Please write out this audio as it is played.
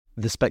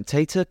The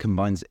Spectator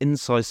combines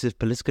incisive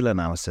political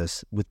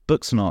analysis with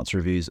books and arts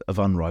reviews of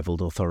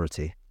unrivalled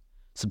authority.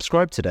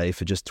 Subscribe today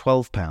for just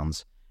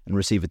 £12 and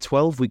receive a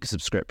 12-week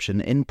subscription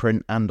in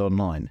print and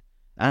online,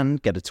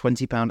 and get a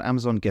 £20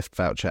 Amazon gift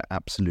voucher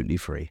absolutely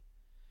free.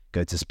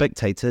 Go to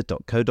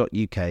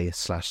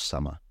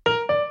spectator.co.uk/summer.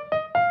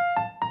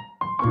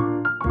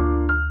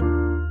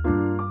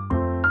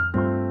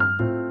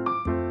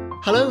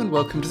 Hello and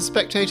welcome to the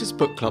Spectator's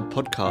Book Club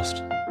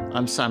podcast.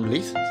 I'm Sam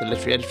Leith, the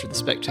literary editor of The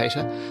Spectator,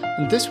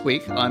 and this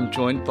week I'm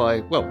joined by,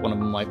 one of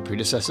my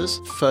predecessors,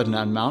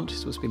 Ferdinand Mount,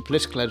 who's also been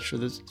political editor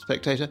of The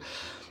Spectator,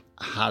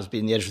 has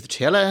been the editor of the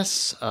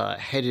TLS,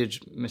 headed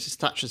Mrs.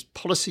 Thatcher's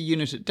policy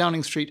unit at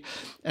Downing Street,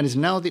 and is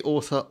now the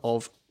author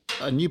of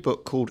a new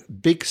book called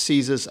Big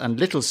Caesars and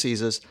Little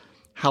Caesars,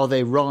 How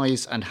They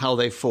Rise and How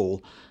They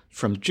Fall,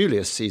 from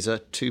Julius Caesar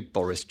to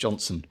Boris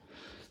Johnson.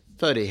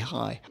 Ferdy,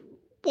 hi.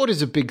 What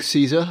is a big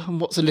Caesar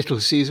and what's a little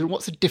Caesar, and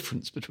what's the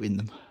difference between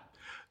them?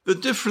 The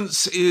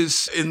difference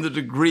is in the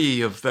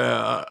degree of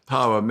their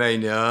power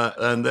mania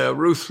and their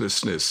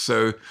ruthlessness.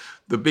 So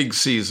the big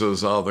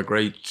Caesars are the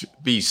great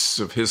beasts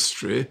of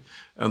history,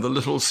 and the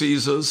little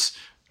Caesars,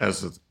 as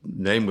the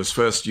name was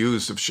first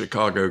used of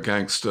Chicago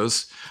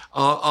gangsters,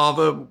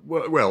 are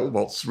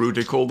what's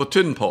rudely called the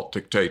tin pot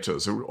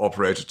dictators who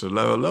operate at a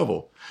lower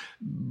level.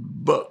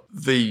 But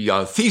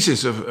the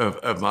thesis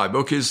of my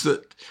book is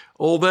that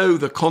although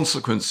the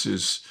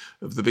consequences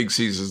of the big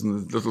Caesars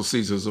and the little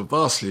Caesars are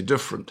vastly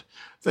different,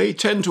 they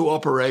tend to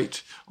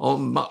operate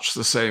on much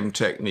the same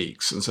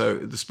techniques. And so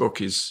this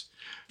book is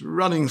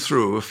running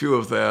through a few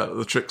of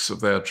the tricks of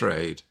their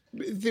trade.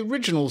 The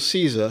original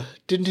Caesar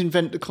didn't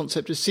invent the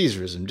concept of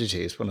Caesarism, did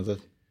he? It's one of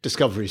the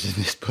discoveries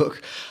in this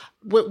book.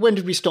 When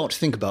did we start to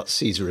think about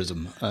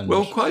Caesarism?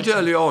 Well, quite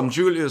early on,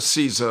 Julius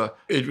Caesar,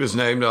 it was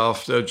named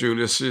after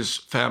Julius's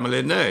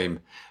family name,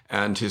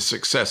 and his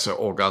successor,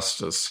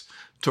 Augustus,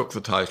 took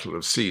the title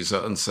of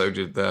Caesar, and so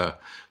did their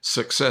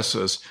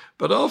successors.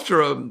 But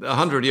after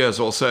 100 years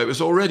or so, it was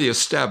already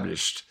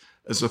established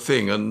as a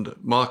thing, and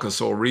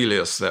Marcus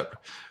Aurelius, that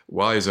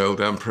wise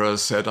old emperor,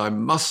 said, "I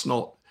must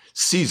not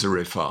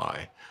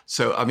Caesarify."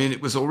 So,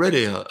 it was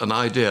already an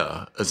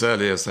idea as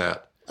early as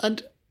that.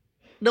 And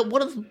now,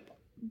 one of the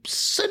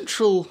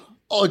central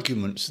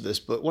arguments of this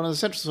book, one of the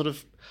central sort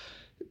of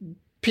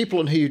people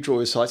on who you draw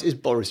your sights is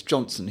Boris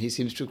Johnson. He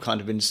seems to have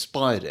kind of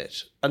inspired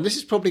it. And this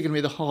is probably going to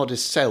be the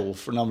hardest sell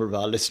for a number of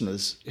our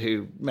listeners,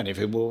 who many of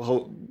whom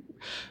will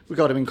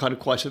regard him in kind of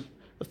quite a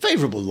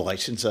favourable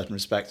light in certain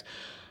respects.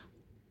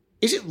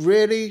 Is it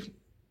really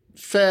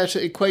fair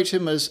to equate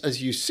him,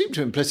 as you seem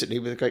to implicitly,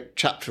 with a great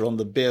chapter on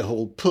the beer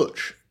hall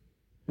putsch,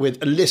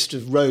 with a list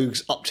of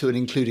rogues up to and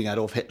including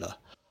Adolf Hitler?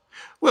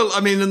 Well,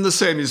 and the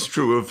same is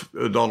true of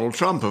Donald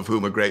Trump, of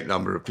whom a great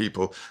number of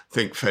people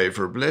think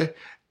favourably,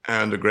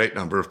 and a great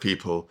number of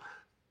people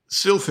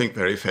still think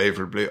very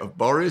favourably of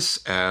Boris,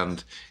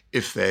 and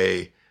if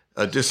they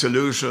are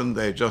disillusioned,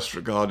 they just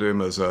regard him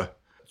as a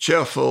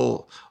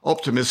cheerful,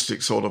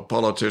 optimistic sort of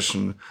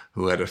politician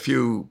who had a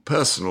few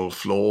personal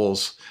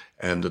flaws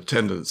and a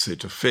tendency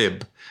to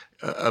fib,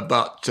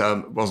 but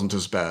wasn't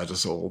as bad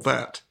as all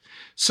that.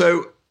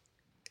 So,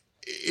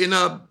 in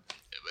a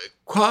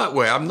quiet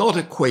way, I'm not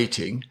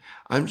equating,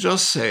 I'm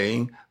just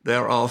saying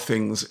there are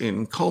things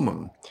in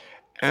common.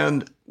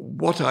 And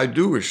what I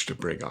do wish to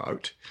bring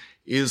out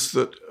is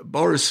that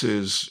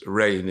Boris's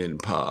reign in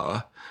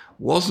power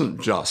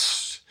wasn't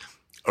just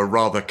a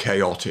rather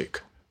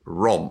chaotic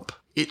romp.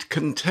 It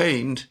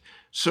contained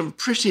some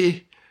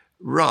pretty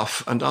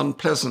rough and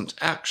unpleasant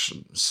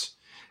actions.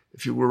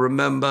 If you will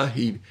remember,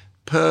 he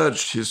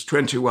purged his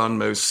 21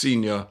 most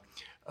senior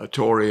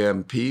Tory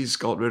MPs,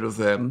 got rid of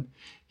them.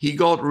 He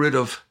got rid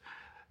of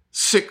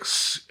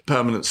 6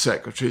 permanent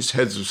secretaries,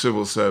 heads of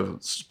civil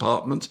service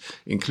departments,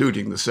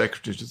 including the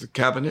secretary to the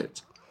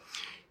cabinet.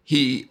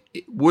 He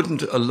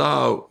wouldn't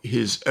allow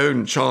his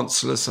own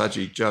chancellor,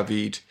 Sajid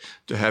Javid,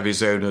 to have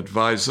his own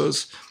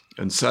advisors.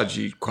 And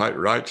Sajid quite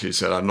rightly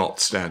said, "I'm not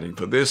standing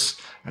for this."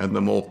 And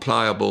the more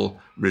pliable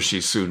Rishi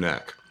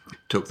Sunak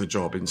took the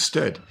job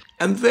instead.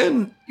 And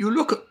then you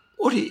look at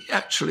what he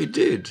actually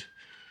did.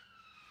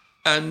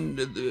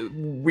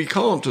 And we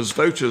can't, as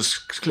voters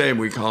claim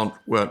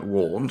weren't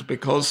warned,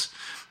 because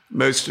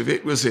most of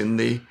it was in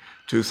the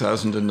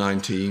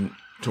 2019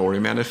 Tory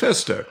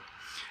manifesto.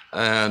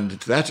 And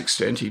to that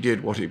extent, he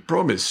did what he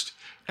promised.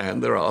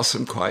 And there are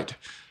some quite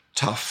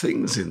tough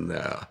things in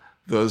there.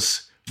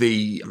 There's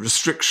the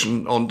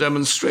restriction on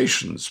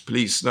demonstrations.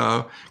 Police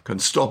now can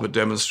stop a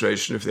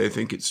demonstration if they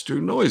think it's too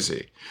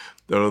noisy.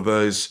 There are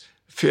those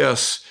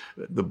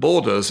the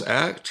Borders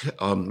Act,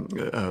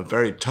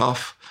 very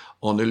tough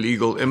on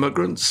illegal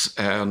immigrants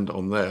and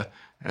on their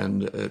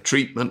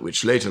treatment,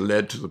 which later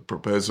led to the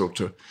proposal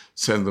to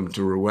send them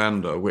to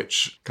Rwanda,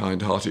 which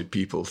kind-hearted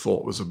people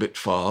thought was a bit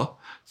far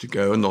to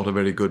go and not a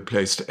very good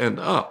place to end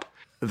up.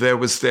 There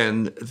was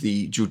then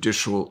the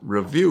Judicial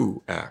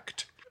Review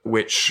Act,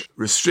 which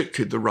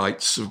restricted the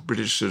rights of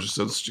British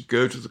citizens to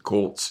go to the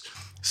courts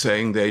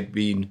saying they'd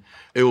been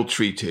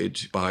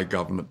ill-treated by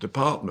government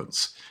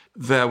departments.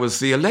 There was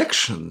the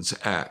Elections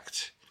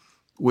Act,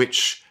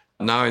 which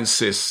now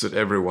insists that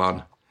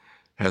everyone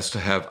has to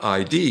have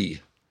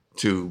ID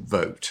to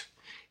vote.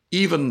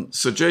 Even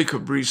Sir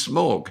Jacob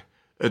Rees-Mogg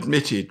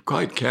admitted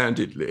quite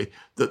candidly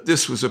that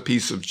this was a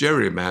piece of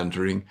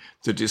gerrymandering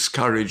to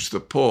discourage the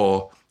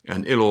poor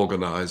and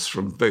ill-organized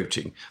from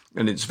voting.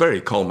 And it's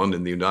very common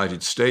in the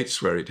United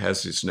States, where it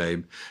has its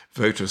name,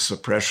 voter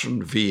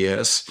suppression,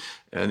 VS,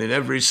 and in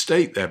every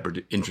state they're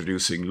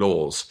introducing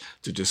laws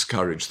to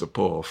discourage the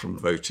poor from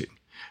voting.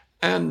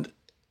 And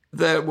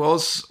there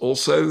was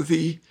also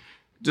the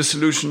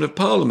Dissolution of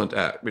Parliament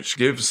Act, which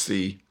gives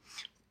the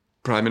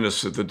Prime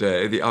Minister of the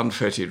day the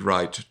unfettered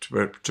right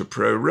to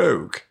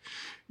prorogue.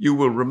 You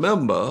will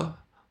remember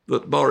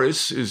that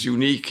Boris is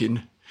unique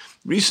in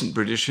recent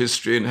British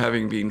history in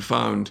having been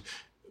found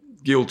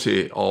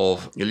guilty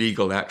of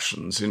illegal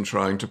actions in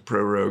trying to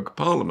prorogue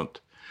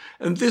Parliament.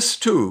 And this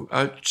too,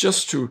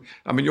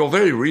 your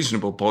very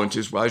reasonable point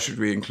is, why should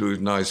we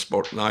include nice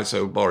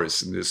old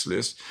Boris in this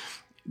list?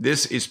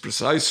 This is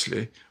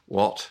precisely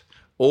what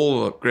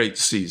all the great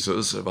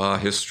Caesars of our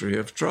history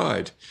have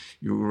tried.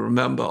 You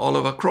remember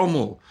Oliver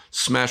Cromwell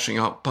smashing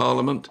up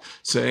Parliament,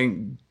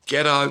 saying,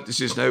 "Get out,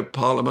 this is no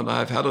Parliament,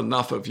 I've had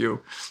enough of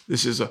you.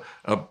 This is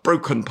a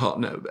broken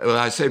Parliament." Well,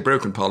 I say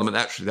broken Parliament,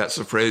 actually that's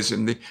a phrase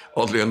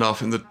oddly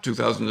enough, in the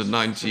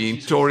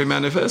 2019 Tory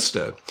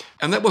manifesto.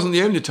 And that wasn't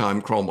the only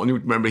time Cromwell, you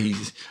remember he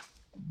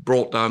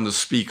brought down the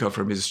Speaker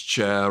from his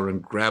chair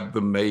and grabbed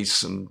the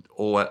mace and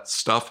all that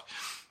stuff.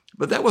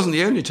 But that wasn't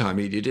the only time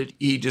he did it.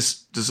 He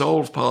just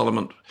dissolved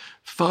Parliament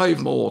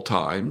 5 more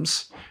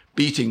times,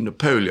 beating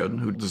Napoleon,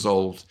 who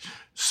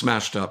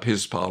smashed up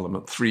his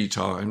Parliament 3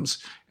 times,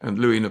 and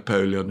Louis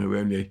Napoleon, who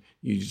only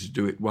needed to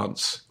do it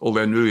once,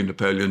 although Louis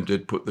Napoleon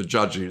did put the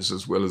judges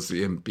as well as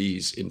the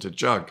MPs into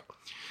jug.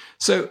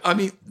 So,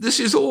 this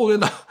is all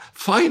in a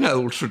fine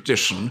old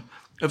tradition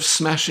of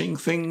smashing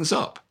things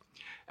up,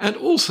 and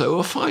also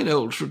a fine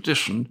old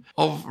tradition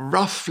of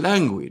rough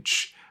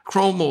language.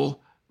 Cromwell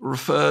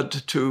referred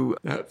to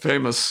that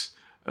famous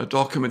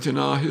document in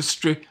our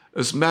history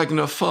as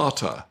Magna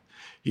Fata.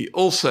 He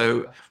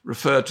also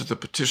referred to the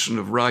Petition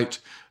of Right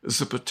as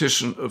the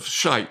Petition of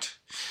Shite.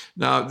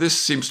 Now,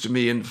 this seems to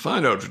me in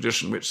fine old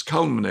tradition, which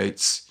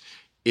culminates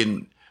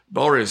in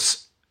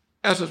Boris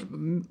at a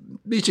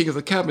meeting of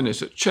the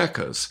cabinet at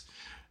Chequers,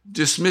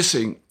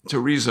 dismissing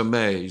Theresa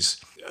May's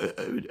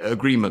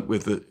agreement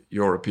with the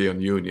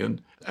European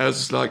Union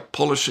as like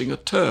polishing a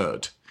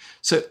turd.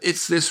 So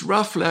it's this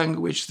rough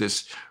language,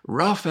 this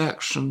rough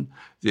action,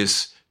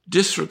 this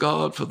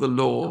disregard for the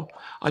law.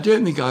 I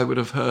don't think I would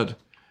have heard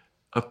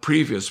a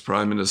previous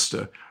Prime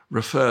Minister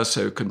refer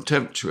so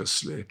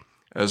contemptuously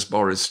as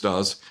Boris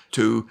does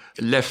to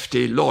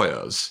lefty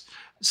lawyers.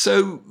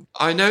 So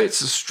I know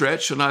it's a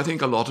stretch, and I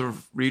think a lot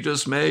of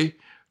readers may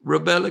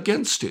rebel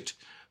against it.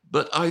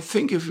 But I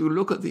think if you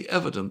look at the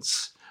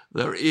evidence,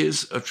 there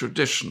is a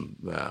tradition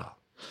there.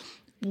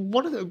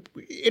 One of the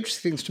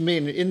interesting things to me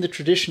in the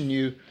tradition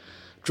you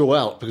draw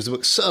out, because the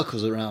book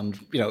circles around,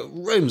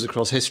 roams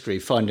across history,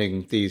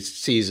 finding these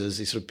Caesars,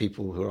 these sort of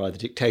people who are either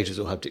dictators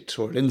or have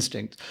dictatorial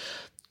instincts.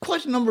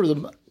 Quite a number of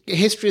them,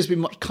 history has been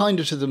much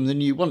kinder to them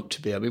than you want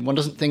to be. One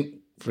doesn't think,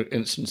 for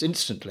instance,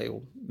 instantly,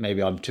 or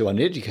maybe I'm too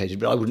uneducated,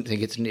 but I wouldn't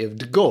think it's near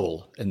de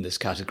Gaulle in this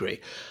category.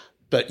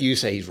 But you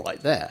say he's right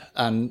there.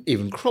 And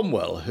even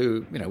Cromwell,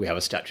 who, we have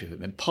a statue of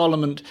him in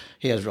Parliament,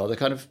 he has rather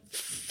kind of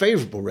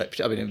favourable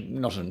reputation.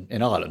 Not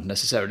in Ireland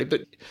necessarily,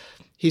 but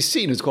he's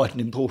seen as quite an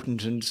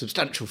important and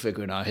substantial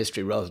figure in our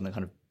history rather than a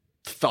kind of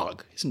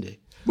thug, isn't he?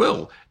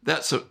 Well,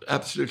 that's an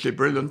absolutely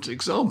brilliant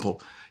example.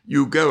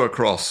 You go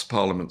across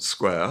Parliament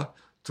Square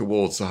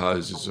towards the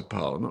Houses of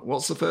Parliament.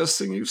 What's the first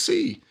thing you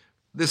see?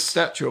 This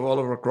statue of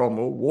Oliver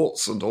Cromwell,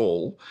 warts and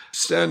all,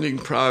 standing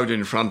proud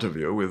in front of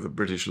you with the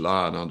British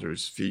lion under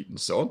his feet and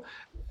so on.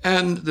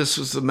 And this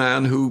was the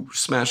man who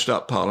smashed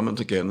up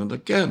Parliament again and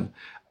again.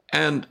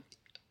 And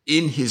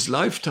in his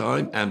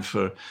lifetime and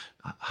for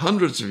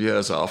hundreds of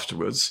years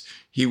afterwards,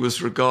 he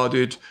was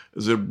regarded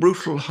as a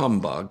brutal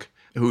humbug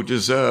who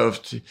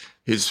deserved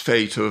his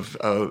fate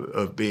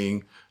of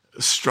being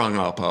strung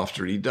up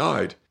after he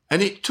died.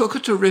 And it took a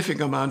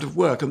terrific amount of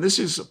work. And this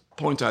is a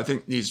point I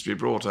think needs to be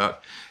brought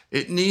out.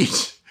 It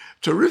needs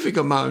a terrific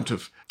amount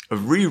of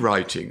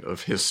rewriting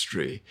of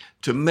history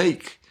to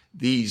make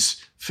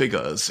these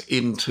figures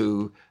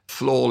into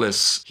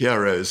flawless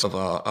heroes of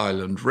our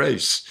island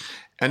race.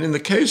 And in the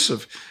case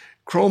of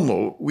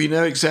Cromwell, we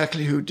know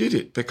exactly who did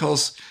it,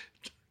 because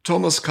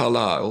Thomas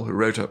Carlyle, who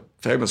wrote a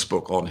famous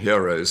book on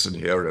heroes and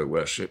hero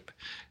worship,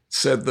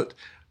 said that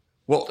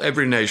what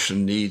every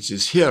nation needs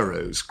is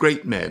heroes,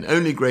 great men.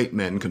 Only great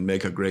men can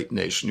make a great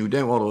nation. You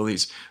don't want all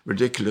these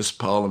ridiculous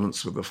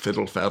parliaments with the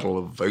fiddle-faddle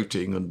of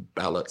voting and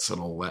ballots and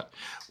all that.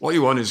 What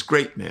you want is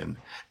great men.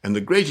 And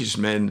the greatest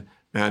man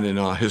in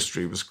our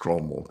history was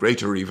Cromwell,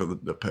 greater even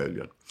than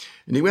Napoleon.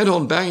 And he went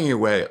on banging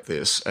away at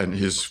this, and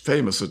his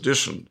famous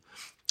edition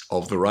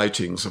of the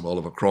writings of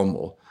Oliver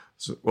Cromwell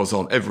was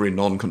on every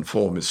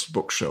nonconformist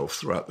bookshelf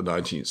throughout the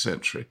 19th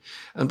century.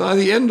 And by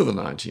the end of the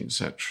 19th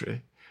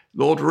century,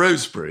 Lord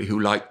Rosebery, who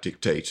liked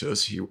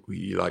dictators,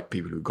 he liked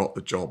people who got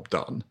the job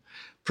done,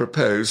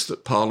 proposed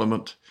that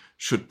Parliament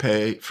should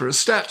pay for a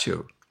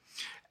statue.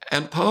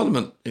 And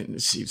Parliament,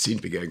 it seemed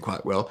to be going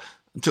quite well,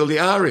 until the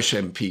Irish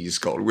MPs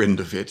got wind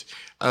of it,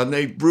 and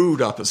they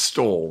brewed up a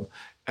storm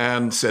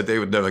and said they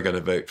were never going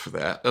to vote for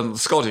that. And the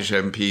Scottish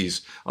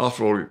MPs,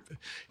 after all,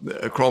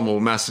 Cromwell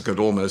massacred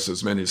almost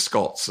as many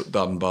Scots at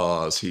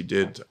Dunbar as he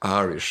did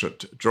Irish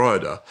at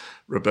Drogheda,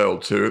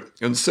 rebelled too.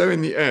 And so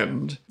in the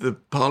end, the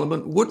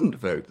Parliament wouldn't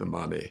vote the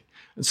money.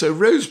 And so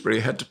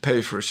Rosebery had to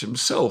pay for it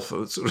himself.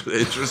 It's sort of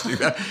interesting.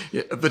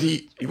 But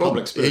he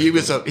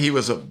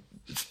was a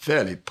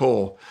fairly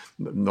poor,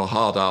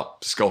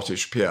 hard-up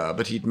Scottish peer,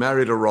 but he'd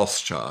married a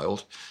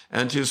Rothschild,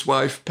 and his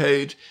wife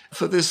paid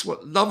for this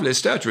lovely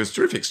statue. It's a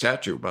terrific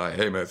statue by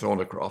Hamo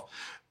Thornycroft,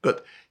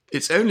 but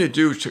it's only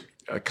due to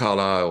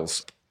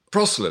Carlyle's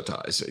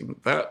proselytizing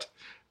that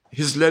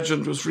his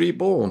legend was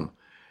reborn.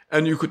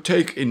 And you could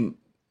take in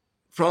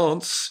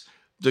France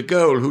de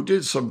Gaulle, who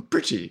did some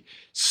pretty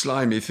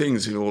slimy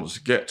things in order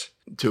to get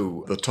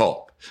to the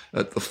top.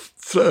 At the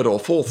third or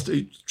fourth,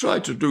 he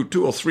tried to do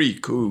 2 or 3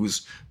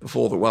 coups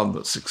before the one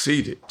that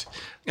succeeded.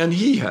 And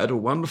he had a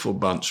wonderful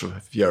bunch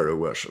of hero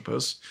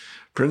worshippers,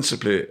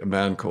 principally a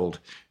man called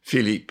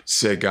Philippe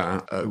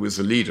Séguin, who was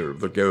the leader of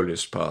the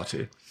Gaullist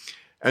party,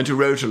 and who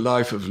wrote a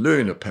life of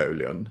Louis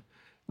Napoleon,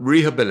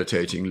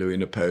 rehabilitating Louis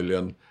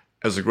Napoleon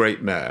as a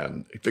great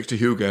man. Victor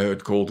Hugo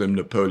had called him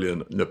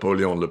Napoleon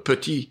le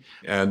Petit,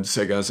 and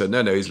Séguin said,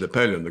 no, he's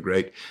Napoleon the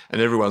Great, and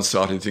everyone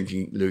started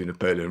thinking Louis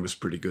Napoleon was a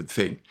pretty good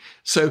thing.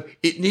 So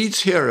it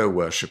needs hero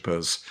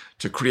worshippers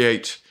to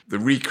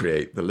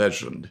recreate the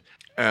legend.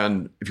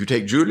 And if you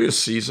take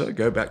Julius Caesar,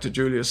 go back to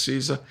Julius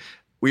Caesar,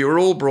 we were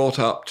all brought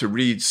up to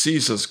read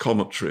Caesar's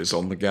commentaries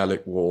on the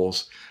Gallic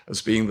Wars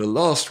as being the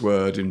last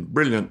word in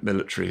brilliant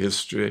military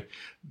history,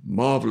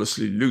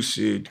 marvellously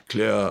lucid,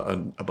 clear,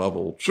 and above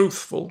all,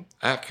 truthful,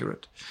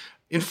 accurate,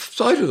 in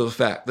spite of the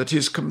fact that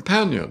his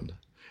companion,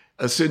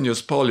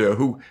 Asinius Pollio,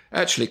 who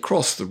actually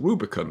crossed the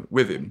Rubicon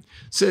with him,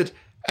 said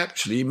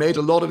actually he made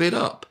a lot of it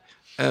up.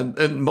 And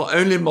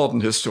only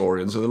modern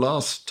historians in the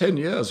last 10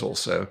 years or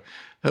so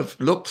have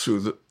looked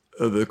through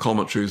the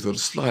commentaries with a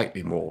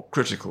slightly more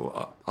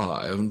critical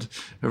eye and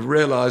have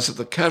realized that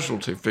the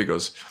casualty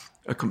figures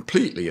are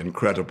completely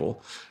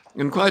incredible.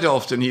 And quite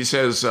often he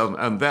says,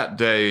 and that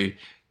day,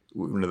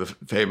 one of the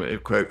famous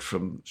quote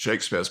from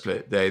Shakespeare's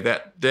play,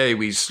 that day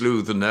we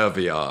slew the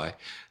Nervii,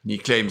 and he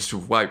claims to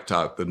have wiped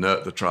out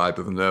the tribe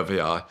of the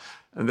Nervii.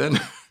 And then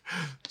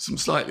some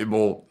slightly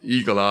more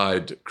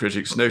eagle-eyed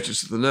critics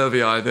noticed that the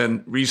Nervii then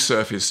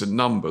resurfaced in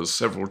numbers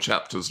several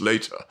chapters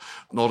later,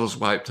 not as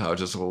wiped out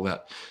as all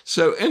that.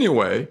 So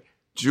anyway,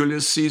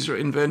 Julius Caesar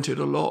invented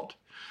a lot.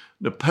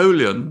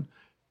 Napoleon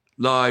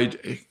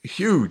lied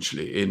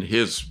hugely in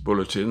his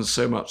bulletins,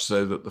 so much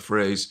so that the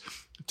phrase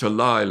 "to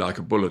lie like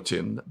a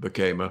bulletin"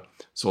 became a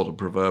sort of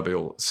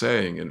proverbial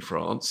saying in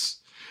France.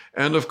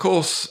 And of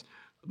course,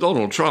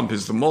 Donald Trump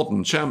is the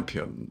modern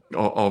champion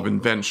of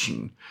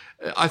invention.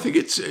 I think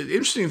it's an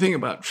interesting thing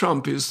about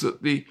Trump is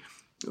that the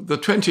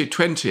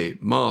 2020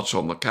 march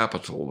on the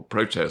Capitol, the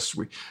protest,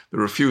 the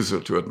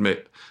refusal to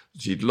admit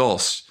that he'd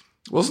lost,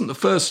 wasn't the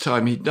first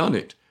time he'd done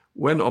it.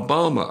 When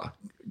Obama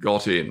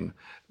got in,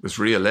 was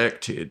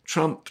re-elected,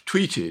 Trump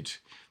tweeted,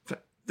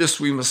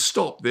 we must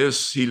stop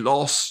this, he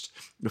lost,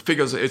 the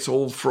figures, it's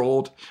all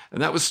fraud.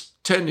 And that was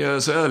 10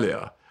 years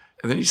earlier.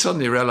 And then he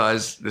suddenly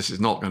realized this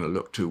is not going to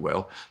look too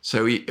well.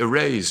 So he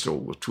erased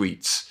all the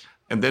tweets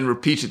and then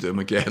repeated them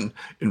again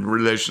in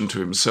relation to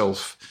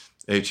himself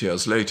 8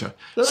 years later.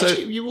 But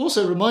actually, you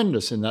also remind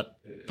us in that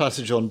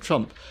passage on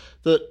Trump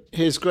that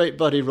his great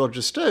buddy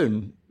Roger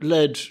Stone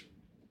led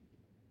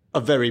a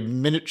very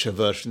miniature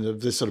version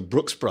of this sort of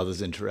Brooks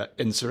Brothers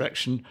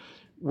insurrection,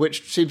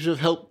 which seems to have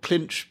helped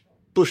clinch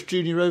Bush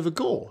Jr. over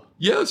Gore.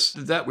 Yes,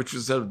 that which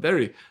was a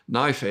very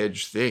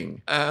knife-edge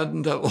thing.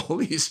 And all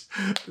these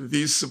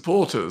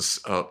supporters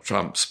of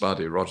Trump's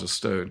buddy, Roger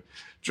Stone,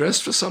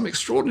 dressed for some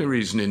extraordinary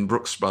reason in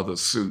Brooks Brothers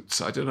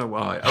suits. I don't know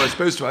why. I was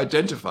supposed to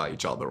identify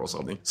each other or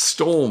something.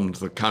 Stormed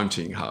the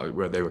counting house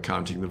where they were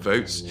counting the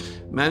votes,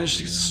 managed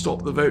to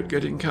stop the vote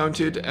getting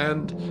counted,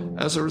 and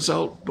as a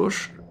result,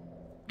 Bush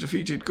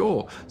defeated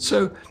Gore.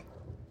 So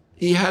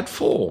he had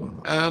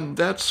form, and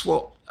that's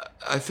what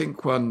I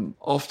think one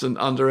often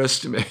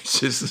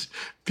underestimates is that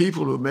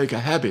people who make a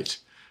habit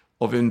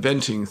of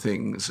inventing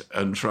things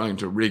and trying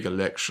to rig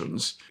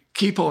elections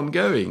keep on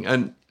going,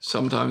 and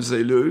sometimes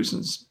they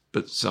lose,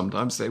 but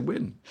sometimes they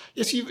win.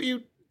 Yes,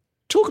 you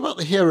talk about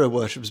the hero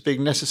worship as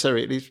being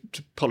necessary at least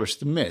to polish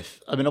the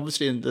myth. I mean,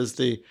 obviously there's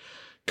the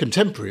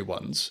contemporary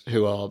ones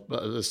who are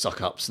the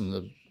suck-ups and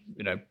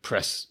the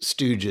press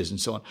stooges and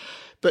so on.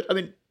 But I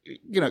mean,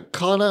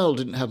 Carlyle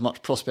didn't have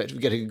much prospect of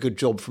getting a good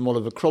job from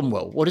Oliver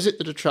Cromwell. What is it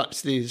that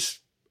attracts these,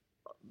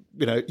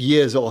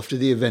 years after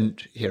the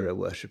event, hero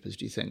worshippers,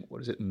 do you think?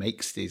 What is it that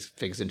makes these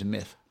figures into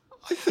myth?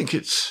 I think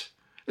it's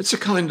a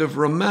kind of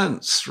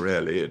romance,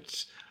 really.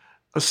 It's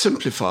a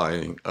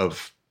simplifying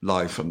of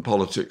life and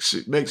politics.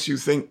 It makes you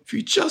think, if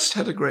we just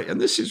had a great, and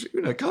this is,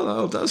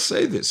 Carlyle does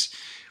say this,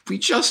 if we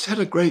just had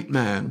a great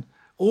man,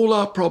 all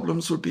our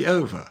problems would be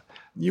over.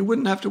 You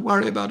wouldn't have to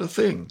worry about a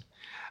thing.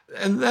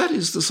 And that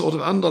is the sort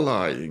of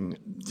underlying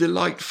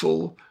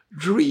delightful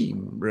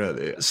dream,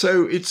 really.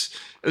 So it's,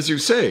 as you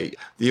say,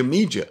 the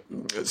immediate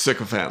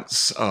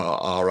sycophants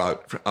are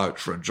out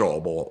for a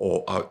job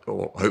or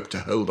hope to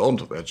hold on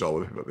to their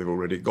job if they've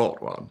already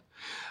got one.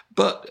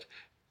 But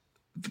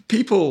the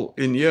people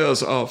in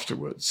years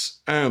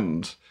afterwards,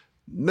 and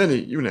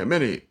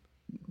many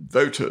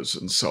voters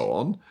and so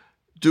on,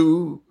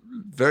 do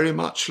very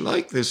much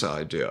like this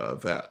idea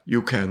that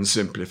you can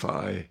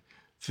simplify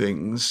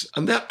things.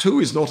 And that too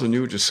is not a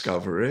new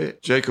discovery.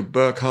 Jacob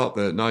Burckhardt,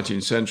 the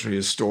 19th century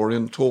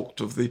historian, talked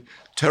of the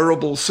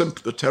terrible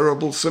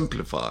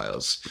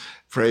simplifiers,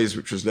 phrase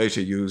which was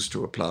later used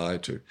to apply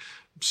to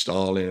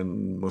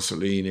Stalin,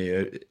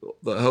 Mussolini,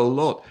 the whole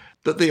lot.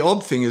 But the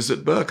odd thing is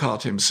that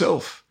Burckhardt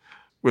himself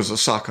was a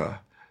sucker.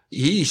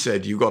 He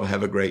said you've got to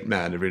have a great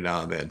man every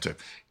now and then to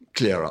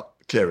clear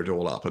it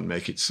all up and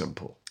make it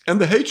simple. And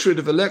the hatred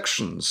of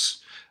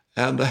elections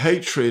and the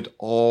hatred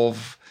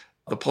of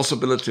the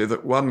possibility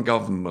that one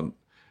government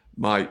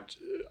might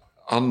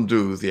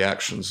undo the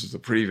actions of the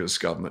previous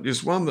government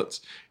is one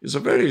that is a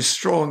very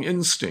strong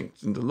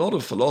instinct. And a lot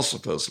of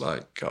philosophers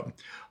like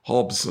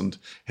Hobbes and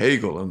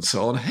Hegel and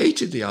so on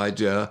hated the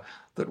idea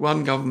that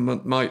one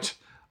government might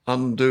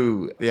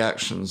undo the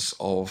actions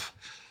of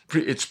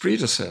its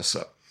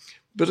predecessor.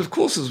 But of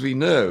course, as we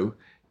know,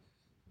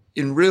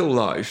 in real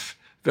life,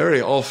 very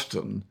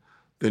often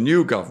the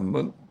new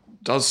government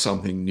does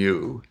something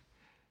new,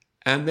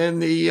 and then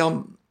the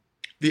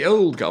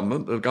old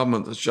government, the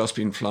government that's just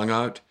been flung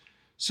out,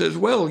 says,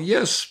 well,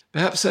 yes,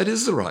 perhaps that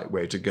is the right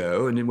way to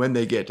go. And when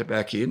they get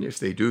back in, if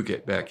they do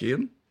get back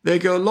in, they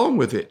go along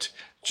with it,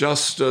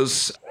 just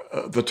as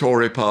the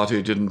Tory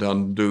party didn't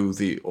undo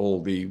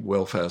all the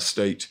welfare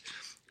state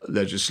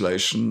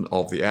legislation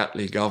of the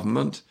Attlee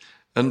government,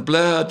 and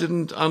Blair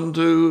didn't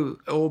undo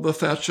all the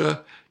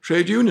Thatcher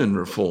trade union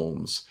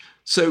reforms.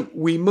 So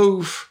we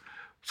move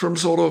from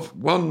sort of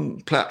one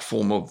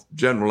platform of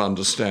general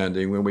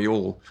understanding when we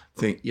all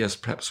think, yes,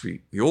 perhaps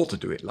we ought to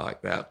do it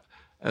like that,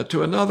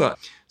 to another.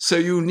 So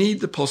you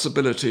need the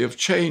possibility of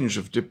change,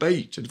 of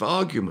debate, of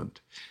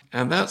argument.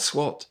 And that's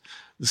what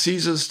the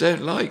Caesars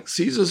don't like.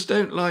 Caesars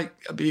don't like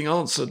being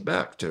answered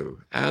back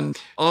to. And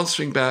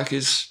answering back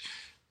is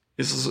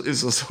a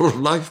sort of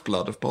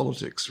lifeblood of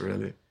politics,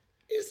 really.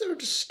 Is there a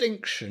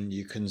distinction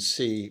you can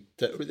see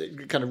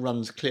that kind of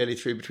runs clearly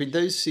through between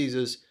those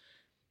Caesars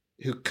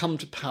who come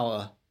to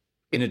power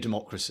in a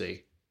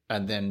democracy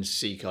and then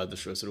seek either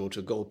through a sort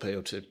of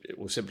autogolpe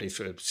or simply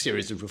through a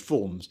series of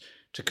reforms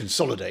to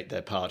consolidate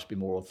their power to be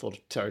more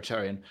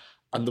authoritarian,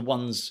 and the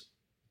ones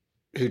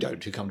who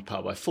don't, who come to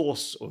power by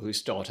force or who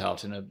start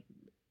out in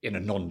a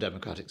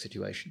non-democratic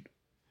situation?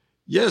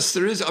 Yes,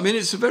 there is. I mean,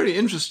 it's a very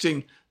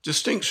interesting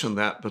distinction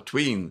that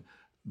between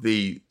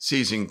the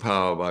seizing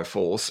power by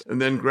force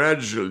and then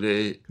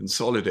gradually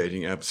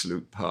consolidating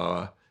absolute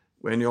power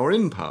when you're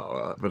in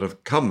power, but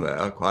have come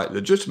there quite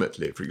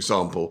legitimately. For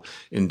example,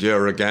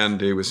 Indira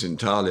Gandhi was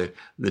entirely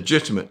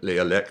legitimately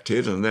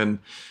elected, and then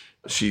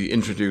she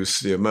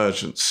introduced the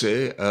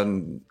emergency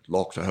and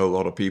locked a whole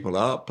lot of people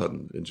up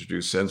and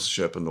introduced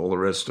censorship and all the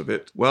rest of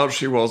it, while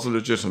she was a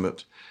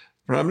legitimate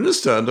prime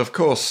minister. And of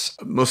course,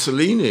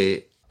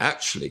 Mussolini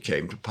actually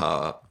came to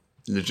power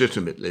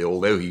legitimately,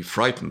 although he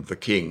frightened the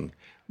king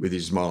with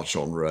his march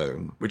on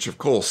Rome, which of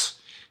course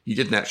he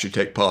didn't actually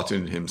take part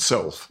in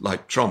himself,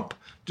 like Trump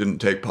didn't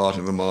take part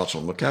in the march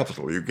on the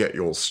Capitol. You get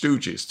your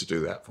stooges to do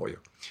that for you.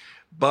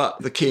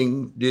 But the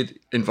king did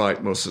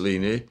invite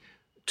Mussolini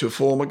to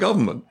form a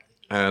government.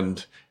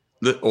 And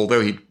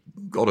although he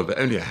got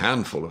only a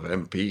handful of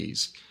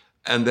MPs,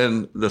 and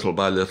then little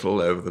by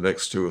little over the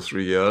next 2 or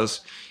 3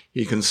 years,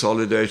 he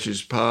consolidated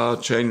his power,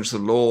 changed the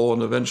law,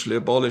 and eventually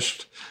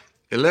abolished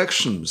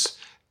elections.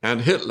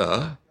 And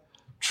Hitler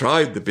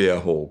tried the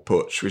beer hall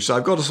putsch, which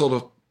I've got a sort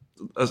of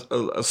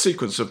a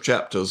sequence of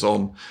chapters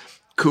on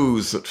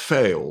coups that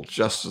failed,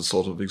 just as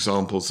sort of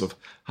examples of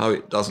how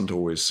it doesn't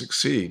always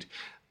succeed.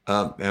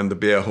 And the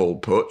beer hall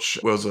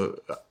putsch was an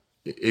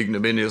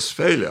ignominious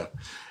failure.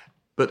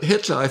 But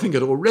Hitler, I think,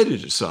 had already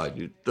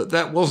decided that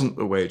that wasn't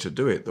the way to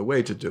do it. The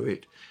way to do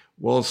it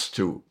was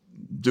to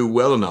do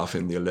well enough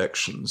in the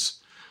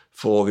elections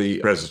for the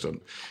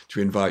president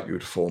to invite you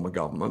to form a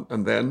government,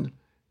 and then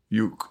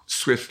you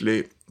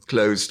swiftly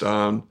close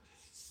down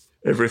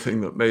everything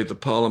that made the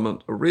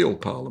parliament a real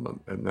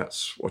parliament, and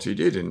that's what he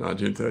did in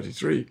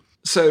 1933.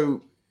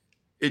 So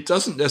it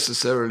doesn't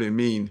necessarily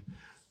mean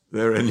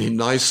they're any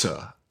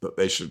nicer that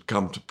they should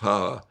come to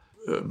power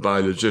by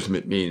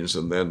legitimate means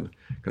and then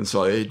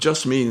consolidate. It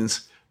just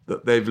means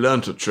that they've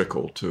learnt a trick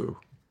or two.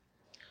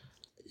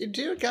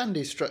 Indira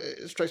Gandhi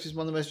strikes me as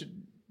one of the most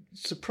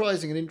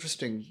surprising and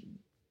interesting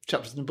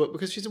chapters in the book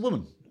because she's a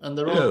woman, and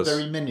there aren't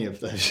very many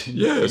of those in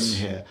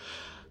here.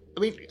 I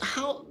mean,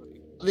 how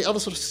the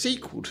other sort of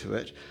sequel to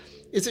it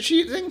is that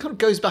she then kind of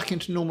goes back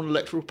into normal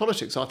electoral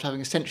politics after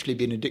having essentially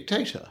been a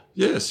dictator.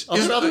 Yes. Are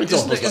there other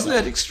examples isn't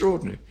that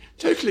extraordinary?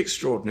 Totally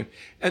extraordinary.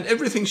 And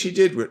everything she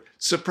did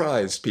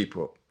surprised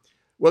people.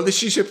 Well,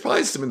 she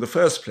surprised them in the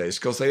first place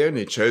because they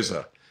only chose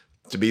her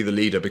to be the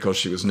leader because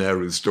she was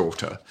Nehru's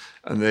daughter,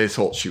 and they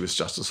thought she was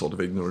just a sort of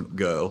ignorant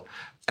girl.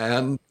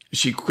 And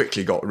she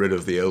quickly got rid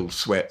of the old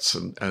sweats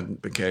and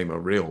became a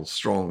real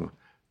strong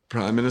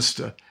prime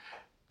minister.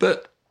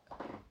 But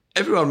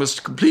everyone was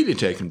completely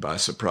taken by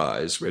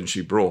surprise when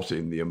she brought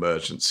in the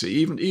emergency,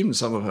 even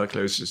some of her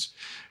closest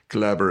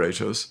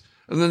collaborators.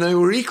 And then they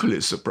were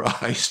equally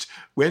surprised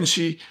when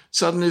she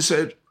suddenly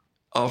said,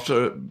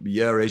 after a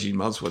year, 18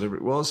 months, whatever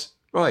it was,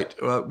 right,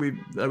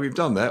 we've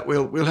done that,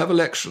 we'll have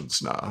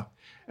elections now.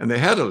 And they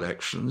had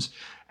elections,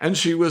 and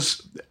she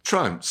was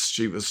trounced,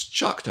 she was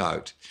chucked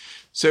out.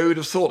 So you'd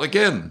have thought,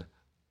 again,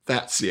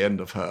 that's the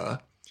end of her.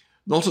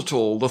 Not at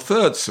all. The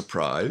third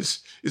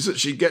surprise is that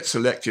she gets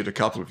elected a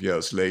couple of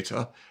years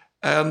later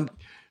and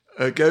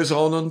goes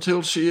on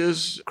until she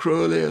is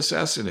cruelly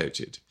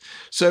assassinated.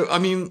 So, I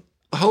mean,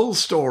 the whole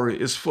story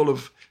is full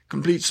of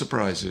complete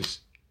surprises.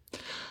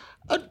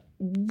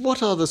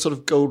 What are the sort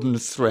of golden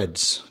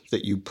threads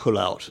that you pull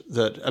out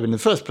that, I mean, in the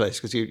first place,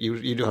 because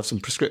you do have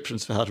some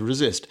prescriptions for how to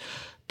resist,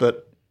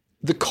 but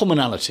the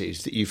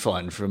commonalities that you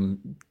find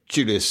from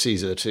Julius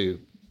Caesar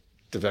to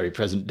the very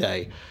present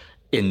day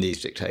in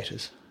these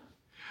dictators?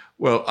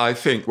 Well, I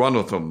think one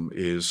of them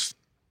is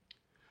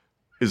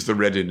the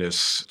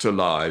readiness to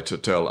lie, to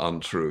tell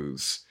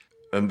untruths.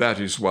 And that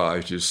is why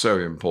it is so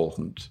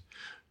important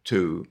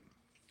to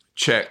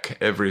check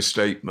every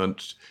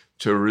statement,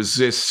 to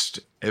resist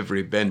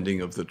every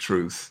bending of the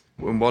truth,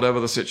 in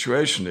whatever the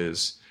situation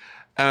is.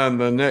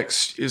 And the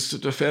next is to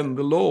defend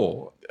the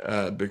law,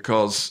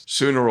 because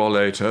sooner or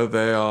later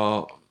they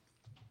are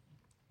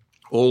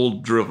all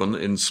driven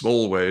in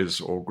small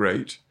ways or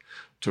great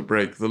to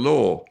break the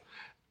law,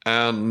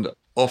 and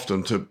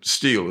often to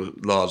steal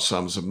large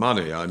sums of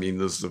money. I mean,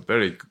 there's the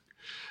very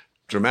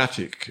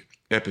dramatic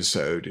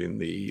episode in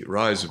the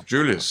rise of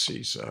Julius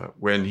Caesar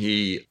when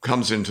he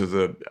comes into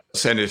the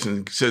Senate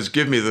and says,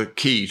 give me the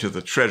key to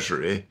the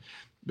treasury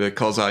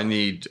because I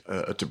need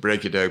to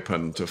break it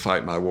open to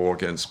fight my war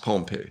against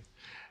Pompey.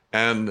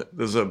 And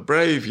there's a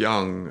brave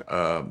young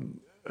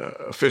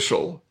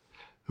official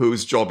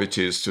whose job it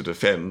is to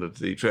defend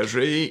the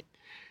treasury.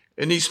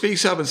 And he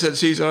speaks up and says,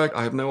 Caesar,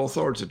 I have no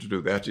authority to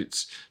do that.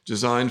 It's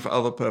designed for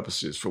other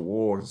purposes, for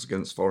wars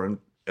against foreign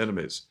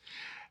enemies.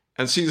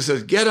 And Caesar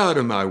says, get out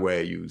of my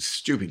way, you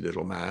stupid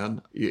little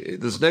man.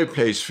 There's no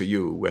place for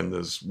you when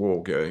there's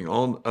war going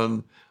on,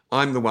 and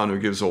I'm the one who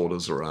gives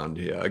orders around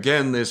here.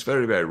 Again, this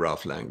very, very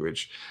rough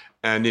language.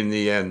 And in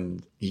the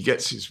end, he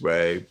gets his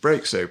way,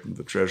 breaks open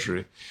the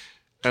treasury,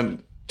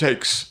 and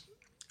takes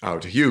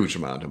out a huge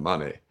amount of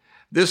money.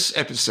 This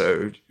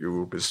episode, you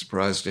will be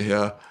surprised to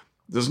hear,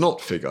 does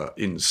not figure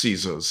in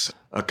Caesar's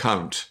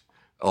account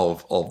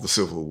of the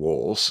civil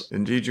wars.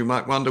 Indeed, you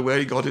might wonder where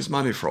he got his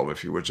money from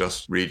if you were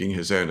just reading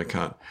his own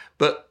account.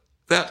 But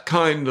that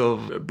kind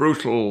of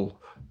brutal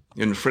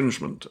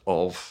infringement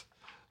of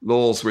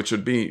laws which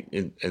had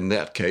been, in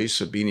that case,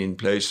 had been in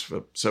place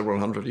for several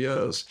hundred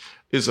years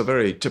is a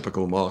very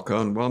typical marker,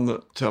 and one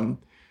that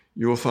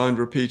you will find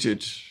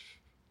repeated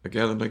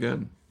again and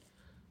again.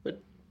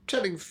 But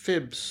telling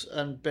fibs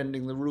and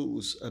bending the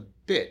rules a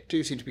bit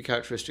do seem to be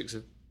characteristics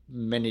of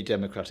many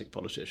democratic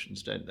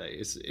politicians, don't they?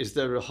 Is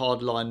there a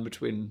hard line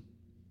between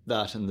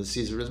that and the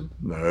Caesarism?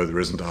 No, there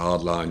isn't a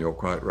hard line. You're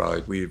quite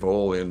right. We've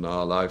all in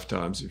our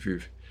lifetimes, if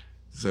you've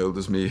as old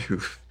as me,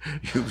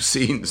 you've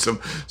seen some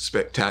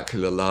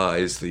spectacular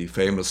lies. The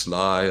famous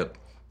lie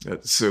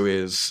at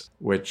Suez,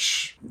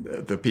 which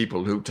the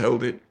people who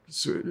told it,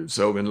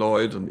 Selwyn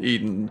Lloyd and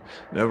Eden,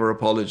 never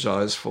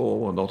apologized for,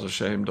 were not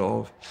ashamed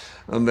of.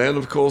 And then,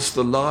 of course,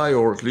 the lie,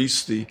 or at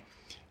least the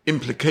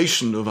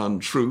implication of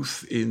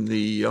untruth in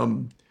the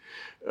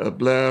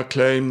Blair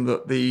claim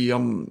that the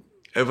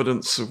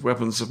evidence of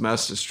weapons of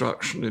mass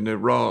destruction in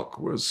Iraq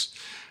was,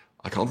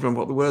 I can't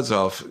remember what the words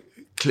are,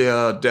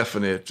 clear,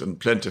 definite and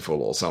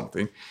plentiful or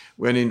something,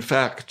 when in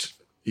fact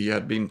he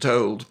had been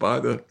told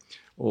by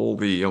all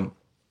the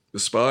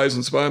spies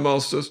and spy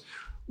masters,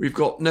 we've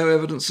got no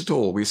evidence at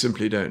all, we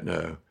simply don't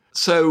know.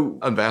 So,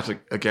 and that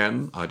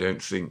again, I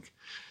don't think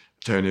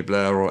Tony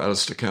Blair or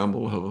Alistair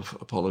Campbell have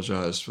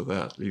apologised for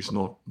that, at least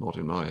not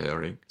in my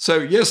hearing. So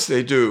yes,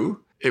 they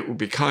do. It would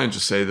be kind to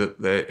say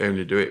that they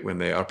only do it when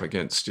they're up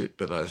against it,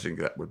 but I think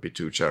that would be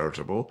too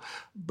charitable.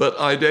 But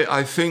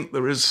I think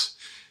there is,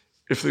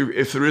 if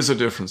there is a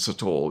difference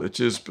at all, it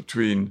is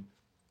between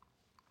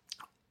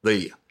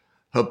the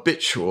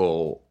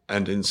habitual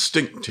and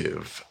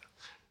instinctive,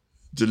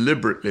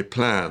 deliberately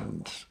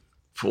planned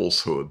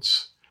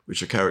falsehoods,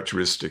 which are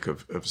characteristic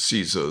of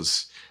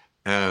Caesar's,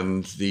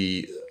 and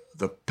the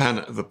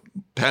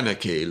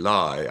panicky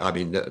lie, I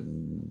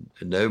mean,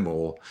 no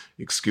more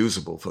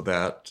excusable for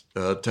that,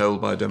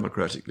 told by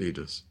democratic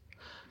leaders.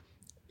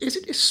 Is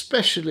it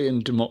especially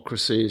in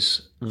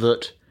democracies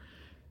that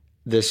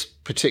this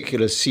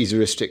particular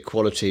Caesaristic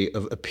quality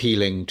of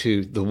appealing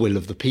to the will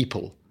of the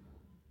people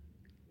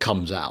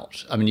comes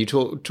out? I mean, you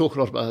talk a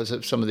lot about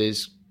how some of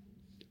these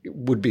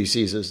would-be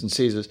Caesars and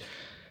Caesars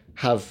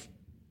have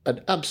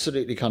an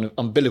absolutely kind of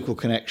umbilical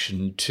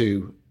connection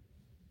to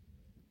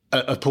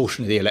a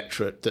portion of the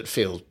electorate that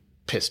feels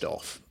pissed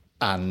off,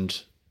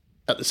 and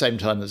at the same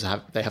time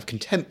they have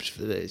contempt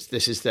for this.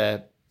 This is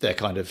their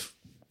kind of,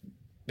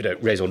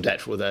 raison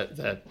d'etre, or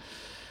their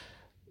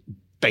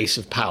base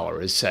of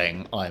power is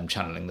saying, I am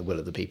channeling the will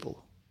of the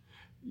people.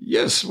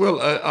 Yes,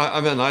 well, I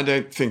mean, I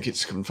don't think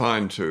it's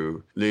confined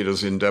to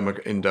leaders in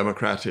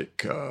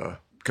democratic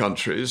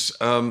countries.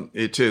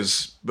 It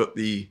is, but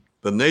the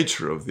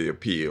nature of the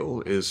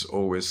appeal is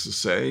always the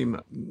same.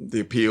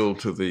 The appeal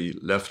to the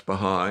left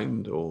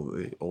behind or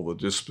the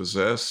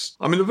dispossessed.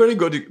 I mean, a very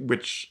good,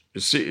 which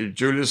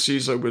Julius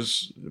Caesar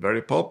was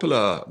very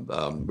popular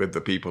with the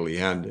people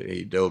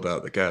he dealt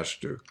out the cash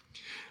to.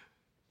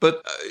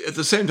 But at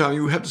the same time,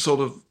 you have to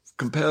sort of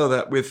compare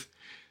that with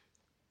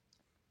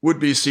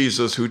would-be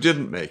Caesars who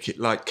didn't make it,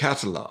 like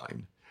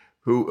Catiline,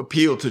 who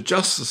appealed to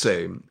just the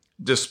same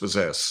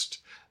dispossessed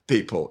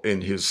people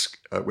in his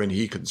when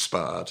he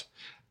conspired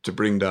to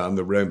bring down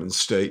the Roman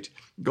state.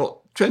 Got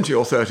 20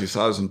 or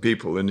 30,000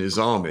 people in his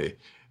army,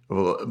 a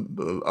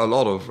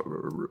lot of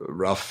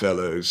rough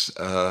fellows,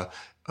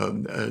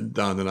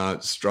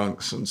 down-and-out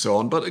drunks and so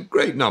on, but a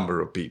great number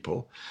of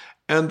people.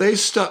 And they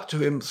stuck to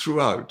him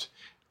throughout,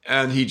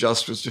 and he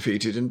just was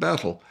defeated in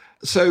battle.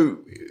 So,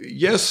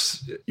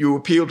 yes, you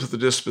appeal to the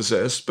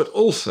dispossessed, but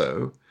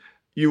also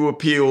you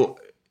appeal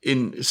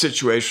in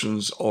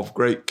situations of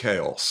great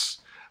chaos.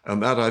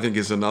 And that, I think,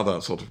 is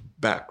another sort of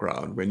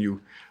background. When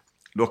you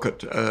look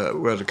at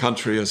where the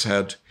country has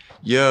had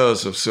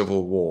years of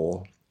civil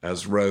war,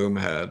 as Rome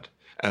had,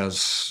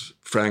 as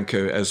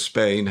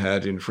Spain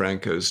had in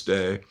Franco's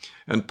day,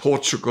 and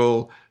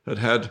Portugal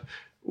had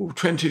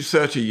 20,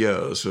 30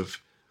 years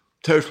of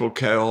total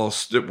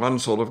chaos, one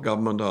sort of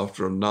government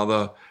after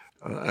another,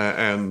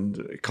 and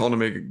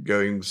economy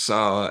going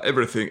sour,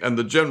 everything, and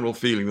the general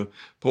feeling that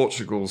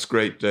Portugal's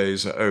great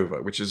days are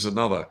over, which is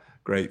another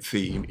great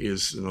theme,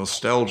 is the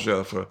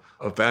nostalgia for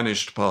a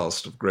vanished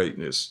past of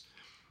greatness.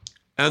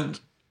 And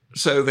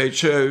so they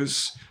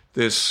chose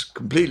this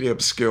completely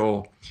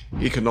obscure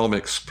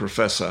economics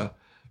professor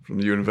from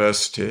the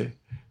university,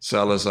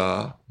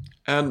 Salazar,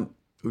 and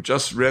who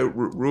just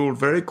ruled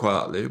very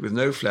quietly with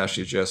no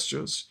flashy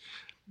gestures,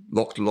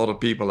 locked a lot of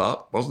people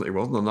up. It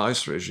wasn't a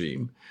nice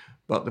regime,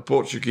 but the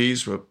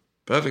Portuguese were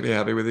perfectly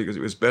happy with it because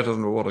it was better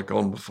than what had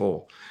gone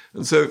before.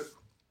 And so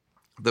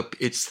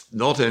it's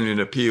not only an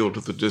appeal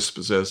to the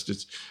dispossessed,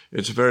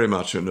 it's very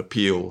much an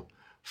appeal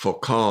for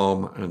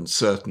calm and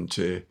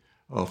certainty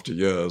after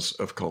years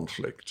of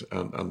conflict.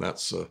 And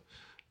that's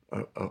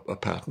a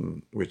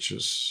pattern which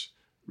is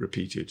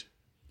repeated.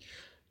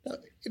 Now,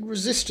 in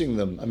resisting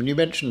them, I mean, you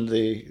mentioned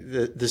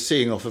the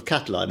seeing off of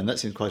Catiline, and that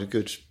seems quite a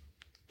good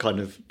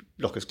kind of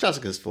locus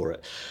classicus for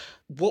it.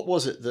 What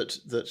was it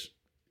that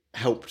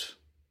helped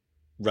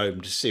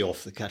Rome to see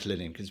off the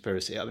Catiline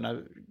conspiracy? I mean, I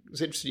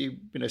was interested,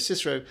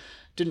 Cicero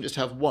didn't just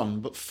have one,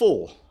 but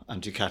 4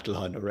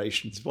 anti-Catiline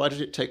orations. Why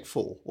did it take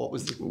 4? What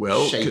was the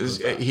shape of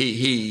that?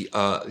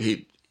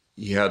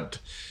 He had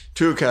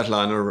 2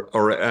 Catiline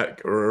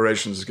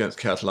orations against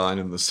Catiline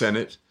in the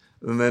Senate,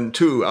 and then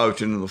 2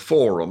 out in the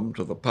forum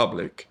to the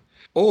public,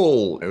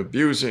 all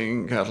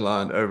abusing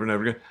Catiline over and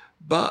over again.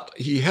 But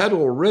he had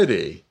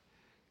already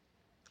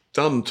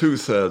done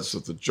 2/3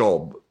 of the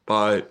job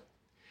by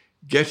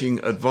getting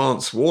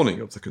advance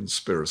warning of the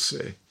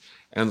conspiracy,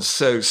 and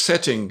so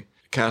setting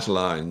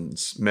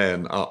Catiline's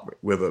men up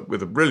with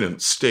a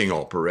brilliant sting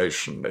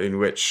operation in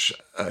which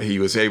he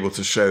was able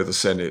to show the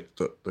Senate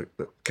that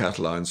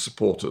Catiline's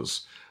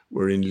supporters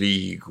were in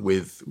league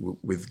with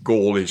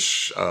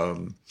Gaulish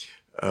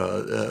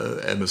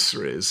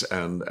emissaries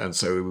and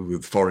so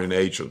with foreign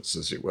agents,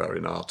 as it were,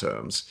 in our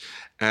terms.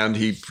 And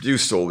he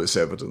produced all this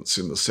evidence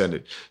in the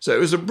Senate. So it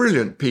was a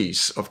brilliant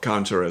piece of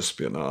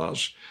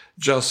counter-espionage,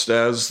 just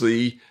as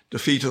the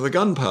defeat of the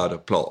gunpowder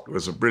plot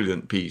was a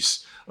brilliant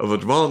piece of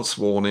advance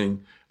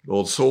warning.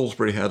 Lord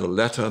Salisbury had a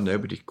letter,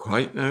 nobody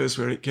quite knows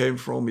where it came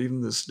from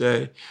even this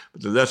day,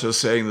 but the letter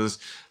saying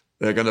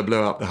they're going to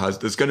blow up the house.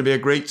 There's going to be a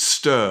great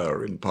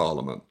stir in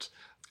Parliament,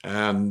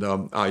 and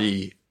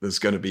i.e. there's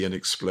going to be an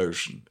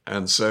explosion.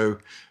 And so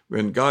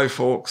when Guy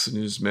Fawkes and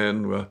his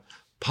men were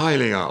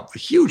piling up a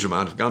huge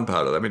amount of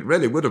gunpowder, I mean, it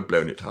really would have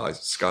blown it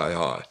sky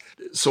high,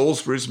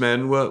 Salisbury's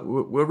men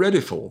were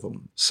ready for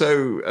them.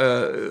 So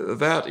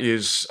that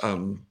is...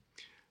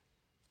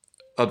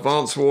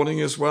 advance warning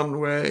is one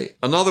way.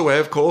 Another way,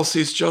 of course,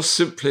 is just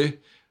simply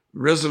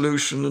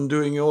resolution and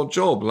doing your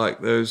job,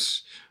 like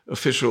those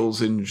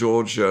officials in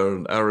Georgia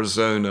and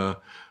Arizona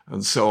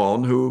and so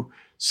on, who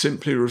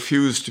simply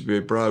refused to be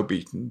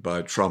browbeaten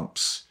by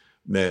Trump's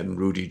men,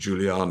 Rudy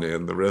Giuliani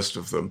and the rest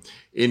of them,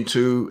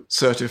 into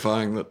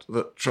certifying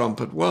that Trump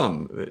had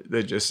won.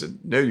 They just said,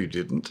 no, you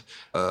didn't.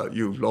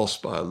 You've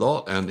lost by a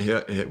lot, and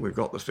here we've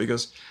got the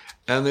figures.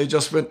 And they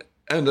just went,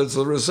 and as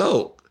a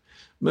result,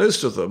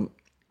 most of them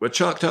were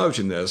chucked out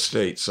in their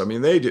states. I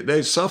mean,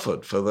 they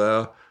suffered for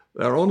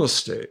their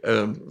honesty,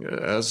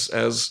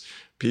 as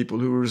people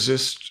who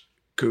resist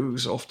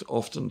coups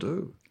often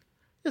do.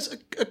 Yes,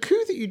 a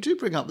coup that you do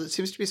bring up that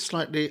seems to be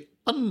slightly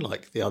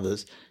unlike the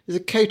others is the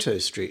Cato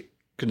Street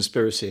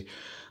conspiracy,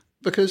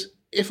 because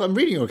if I'm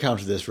reading your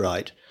account of this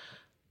right,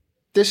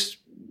 this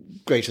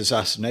great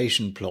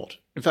assassination plot,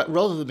 in fact,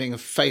 rather than being a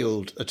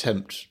failed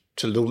attempt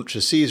to launch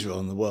a Caesar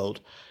on the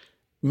world,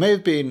 may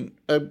have been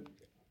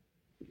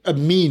a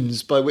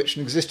means by which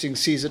an existing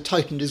Caesar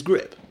tightened his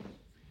grip.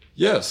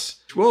 Yes,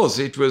 it was.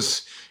 It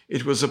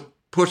was a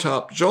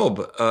put-up job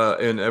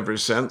in every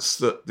sense,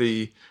 that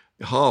a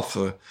lot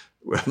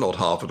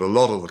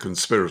of the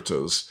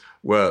conspirators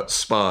were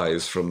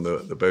spies from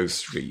the Bow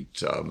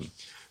Street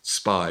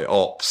spy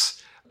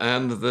ops.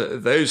 And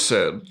they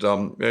said,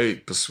 they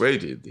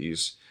persuaded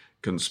these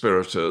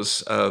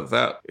conspirators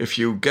that if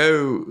you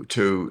go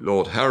to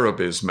Lord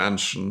Harrowby's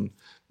mansion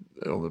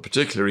on a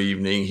particular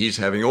evening, he's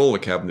having all the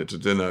cabinet to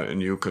dinner,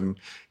 and you can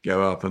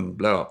go up and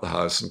blow up the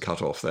house and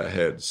cut off their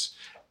heads.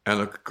 And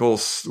of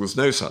course, there was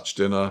no such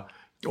dinner,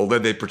 although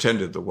they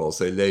pretended there was.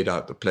 They laid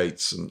out the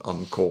plates and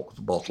uncorked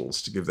the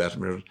bottles to give that a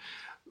mirror.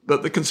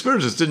 But the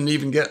conspirators didn't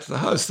even get to the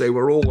house. They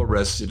were all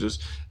arrested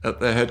at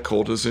their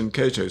headquarters in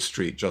Cato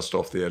Street, just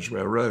off the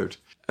Edgware Road.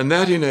 And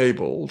that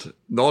enabled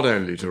not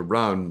only to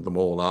round them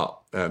all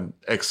up and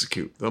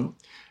execute them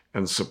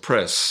and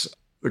suppress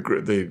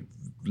the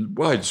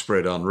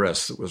widespread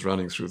unrest that was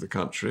running through the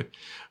country,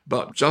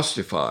 but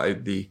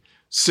justified the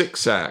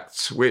 6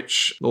 acts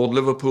which Lord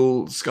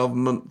Liverpool's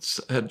government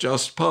had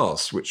just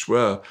passed, which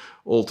were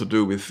all to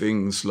do with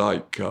things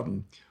like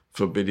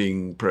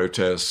forbidding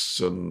protests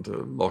and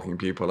locking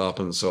people up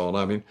and so on.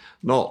 I mean,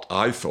 not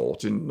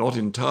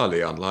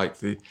entirely unlike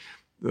the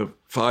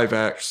 5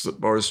 acts that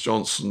Boris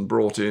Johnson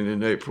brought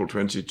in April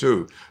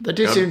 22. There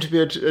did seem to be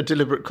a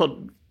deliberate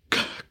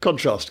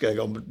contrast going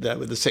on there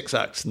with the 6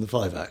 acts and the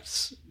 5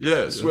 acts.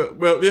 Yes,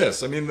 well,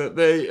 yes. I mean,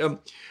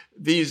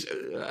 these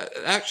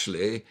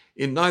actually,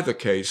 in neither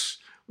case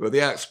were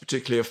the acts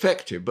particularly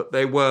effective, but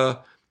they were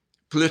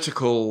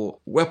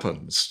political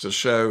weapons to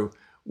show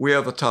we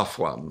are the tough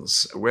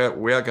ones.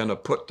 We're going to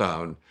put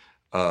down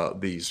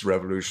these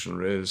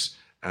revolutionaries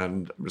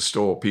and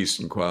restore peace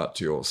and quiet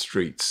to your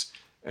streets.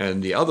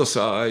 And the other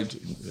side,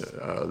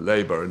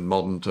 Labour in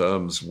modern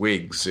terms,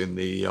 Whigs in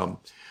the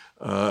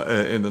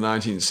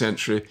 19th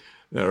century,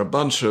 they're a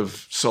bunch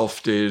of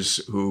softies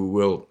who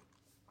will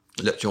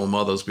let your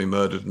mothers be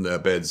murdered in their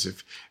beds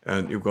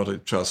and you've got to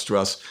trust to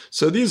us.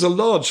 So these are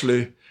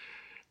largely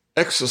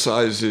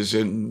exercises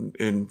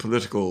in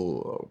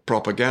political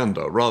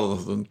propaganda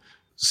rather than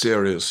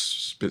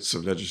serious bits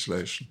of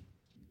legislation.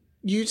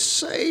 You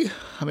say,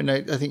 I mean,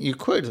 I think you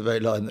quote the very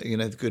line that,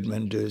 the good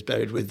men do is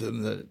buried with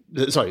them.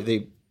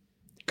 The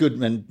good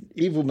men,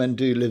 evil men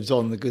do lives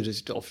on, the good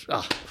is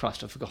often,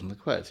 Christ, I've forgotten the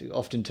quote.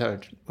 Often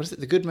terrored, what is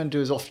it? The good men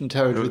do is often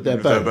terrored with their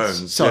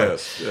bones. Sorry.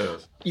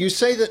 Yes. You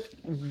say that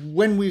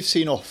when we've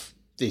seen off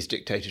these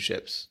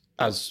dictatorships,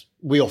 as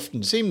we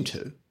often seem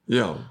to,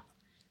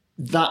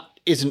 that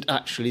isn't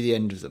actually the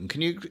end of them.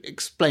 Can you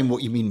explain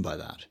what you mean by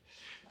that?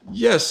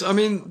 Yes, I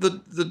mean,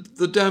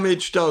 the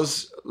damage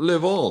does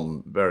live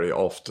on very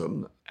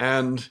often,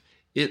 and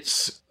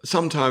it's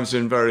sometimes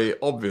in very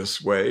obvious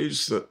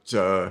ways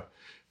that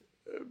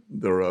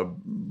there are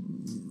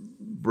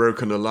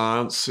broken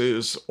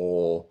alliances,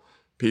 or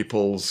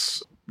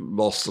people's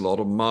lost a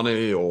lot of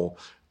money, or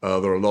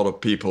there are a lot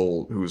of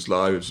people whose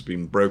lives have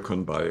been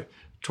broken by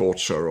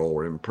torture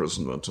or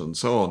imprisonment and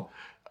so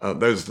on.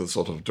 Those are the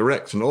sort of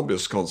direct and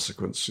obvious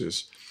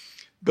consequences.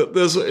 But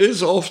there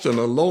is often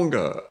a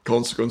longer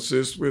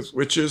consequences,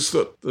 which is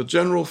that the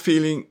general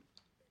feeling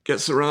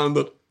gets around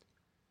that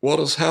what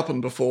has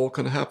happened before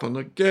can happen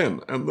again.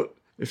 And that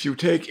if you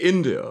take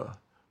India,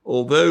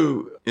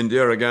 although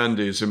Indira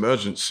Gandhi's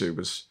emergency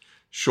was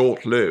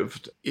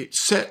short-lived, it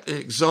set the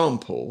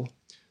example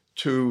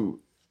to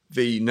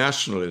the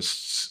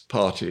nationalist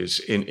parties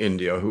in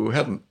India, who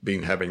hadn't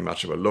been having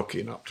much of a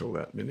look-in up till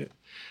that minute,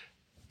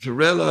 to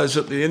realise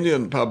that the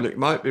Indian public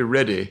might be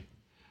ready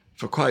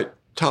for quite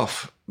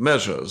tough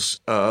measures,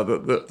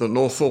 that the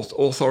North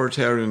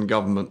authoritarian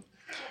government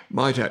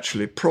might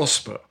actually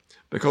prosper,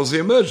 because the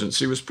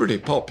emergency was pretty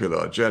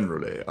popular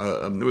generally.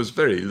 There was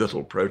very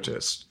little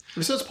protest.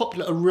 It was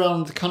popular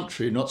around the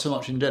country, not so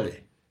much in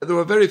Delhi. There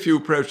were very few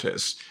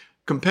protests.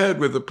 Compared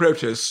with the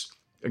protests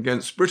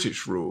against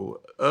British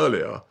rule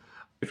earlier,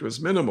 it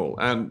was minimal.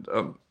 And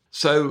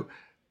so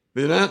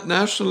the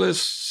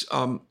nationalists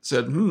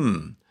said,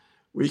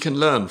 we can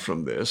learn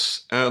from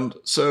this. And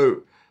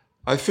so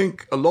I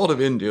think a lot of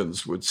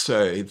Indians would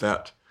say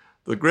that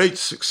the great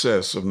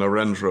success of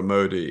Narendra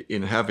Modi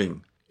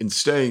in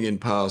staying in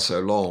power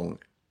so long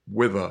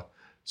with a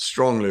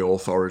strongly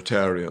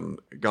authoritarian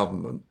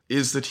government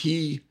is that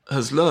he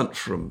has learnt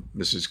from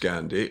Mrs.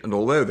 Gandhi, and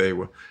although they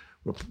would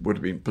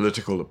have been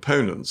political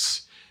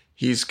opponents,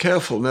 he's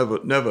careful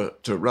never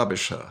to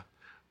rubbish her,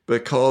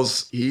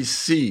 because he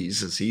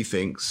sees, as he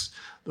thinks,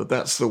 that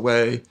that's the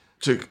way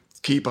to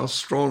keep a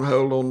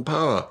stronghold on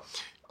power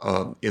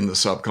in the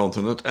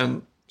subcontinent,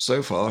 and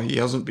so far he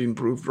hasn't been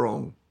proved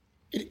wrong.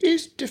 It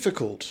is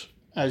difficult,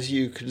 as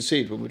you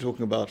concede, when we're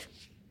talking about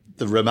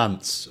the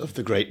romance of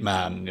the great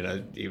man,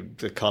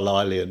 the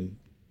Carlylean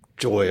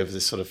joy of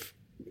this sort of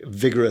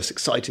vigorous,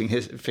 exciting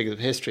figure of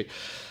history.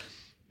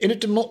 In a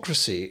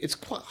democracy, it's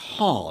quite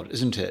hard,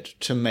 isn't it,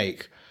 to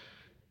make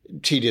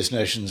tedious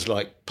notions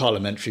like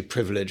parliamentary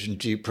privilege and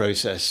due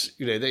process,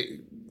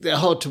 they're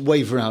hard to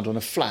wave around on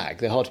a flag.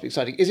 They're hard to be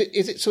exciting. Is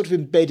it sort of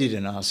embedded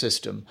in our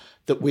system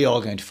that we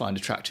are going to find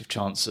attractive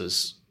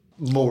chances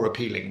more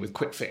appealing with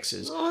quick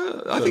fixes?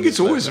 I think it's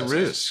always a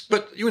risk.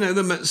 But,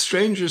 the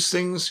strangest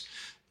things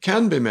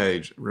can be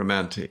made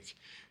romantic.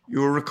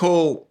 You'll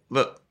recall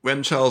that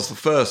when Charles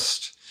I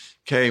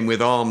came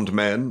with armed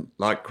men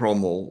like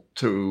Cromwell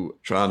to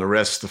try and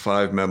arrest the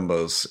 5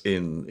 members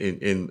on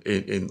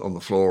the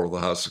floor of the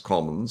House of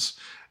Commons,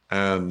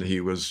 and he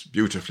was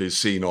beautifully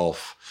seen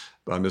off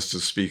by Mr.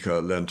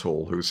 Speaker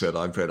Lenthal, who said,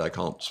 "I'm afraid I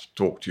can't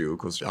talk to you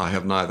because I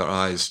have neither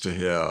eyes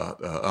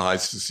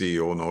to see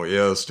or nor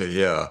ears to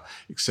hear,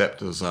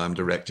 except as I'm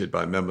directed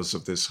by members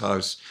of this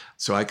House.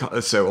 So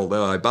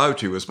although I bow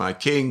to you as my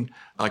king,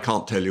 I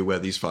can't tell you where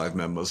these 5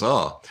 members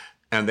are."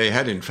 And they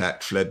had, in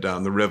fact, fled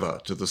down the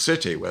river to the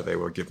city where they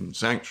were given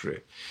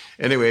sanctuary.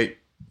 Anyway,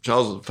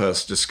 Charles I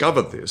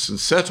discovered this and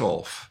set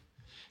off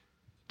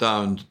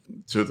down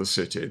to the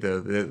city.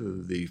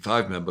 The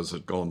 5 members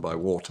had gone by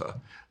water,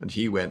 and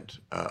he went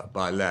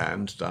by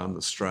land down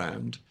the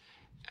Strand.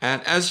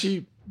 And as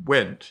he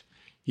went,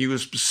 he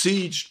was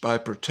besieged by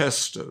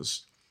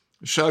protesters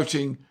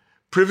shouting,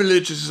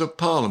 "Privileges of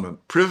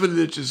Parliament,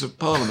 privileges of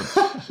Parliament,"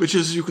 which,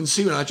 as you can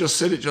see when I just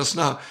said it just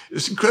now,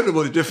 is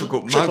incredibly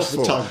difficult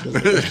mouthful.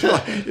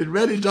 It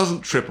really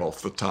doesn't trip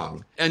off the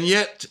tongue. And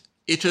yet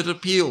it had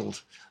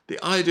appealed.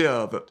 The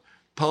idea that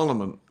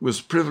Parliament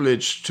was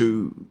privileged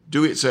to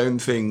do its own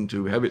thing,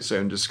 to have its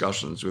own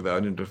discussions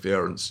without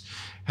interference,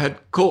 had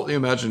caught the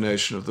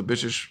imagination of the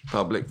British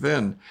public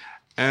then.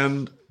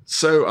 And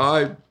so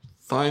I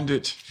find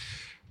it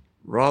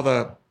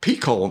rather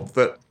piquant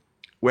that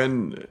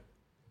when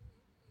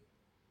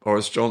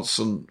Boris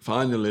Johnson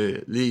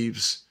finally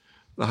leaves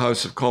the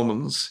House of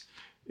Commons,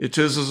 it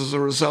is as a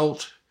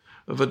result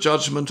of a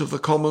judgment of the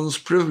Commons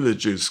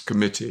Privileges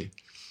Committee,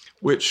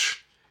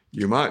 which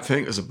you might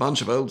think is a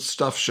bunch of old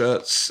stuffed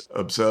shirts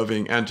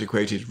observing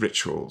antiquated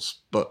rituals,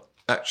 but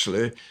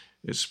actually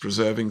it's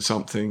preserving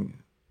something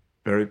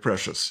very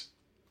precious.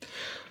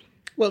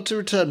 Well, to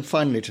return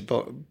finally to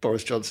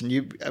Boris Johnson,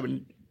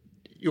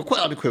 you're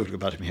quite unequivocal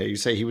about him here. You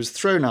say he was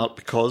thrown out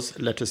because,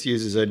 let us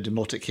use his own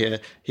demotic here,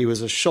 he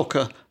was a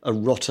shocker, a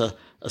rotter,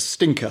 a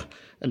stinker.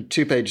 And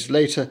 2 pages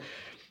later,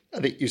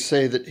 I think you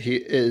say that he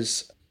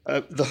is...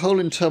 the whole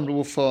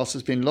interminable farce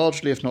has been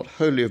largely, if not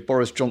wholly, of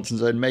Boris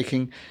Johnson's own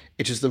making.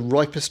 It is the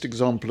ripest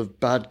example of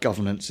bad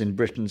governance in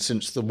Britain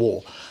since the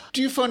war.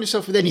 Do you find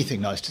yourself with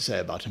anything nice to say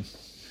about him?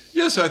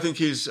 Yes, I think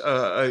he is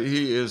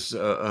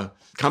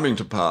coming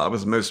to power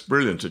with the most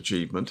brilliant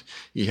achievement.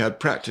 He had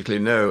practically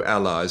no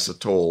allies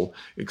at all,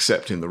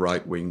 except in the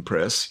right-wing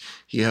press.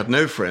 He had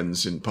no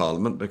friends in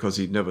Parliament because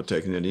he'd never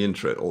taken any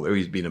interest, although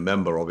he's been a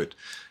member of it.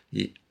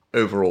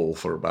 Overall,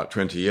 for about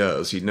 20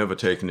 years, he'd never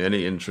taken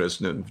any interest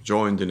and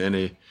joined in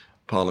any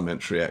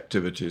parliamentary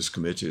activities,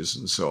 committees,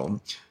 and so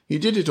on. He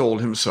did it all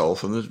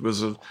himself, and it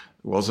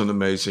was an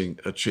amazing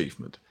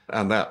achievement.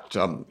 And that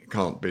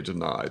can't be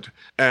denied.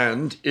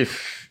 And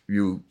if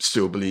you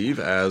still believe,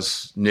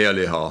 as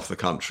nearly half the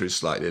country,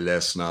 slightly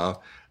less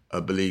now,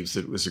 believes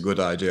that it was a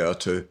good idea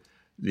to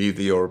leave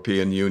the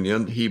European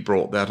Union, he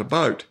brought that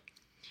about.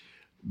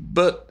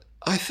 But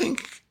I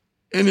think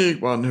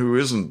anyone who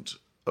isn't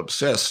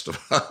obsessed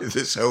about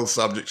this whole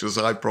subject, as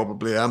I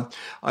probably am,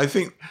 I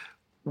think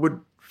would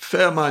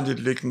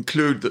fair-mindedly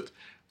conclude that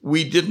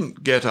we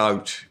didn't get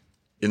out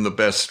in the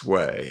best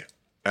way,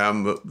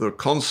 and that the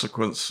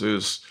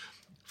consequences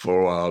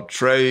for our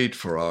trade,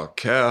 for our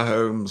care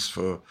homes,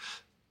 for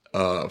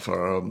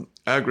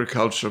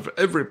agriculture, for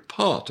every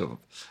part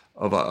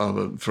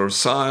for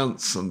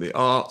science and the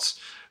arts,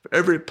 for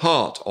every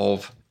part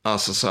of our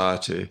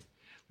society,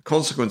 the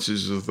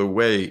consequences of the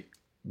way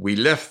we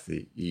left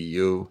the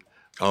EU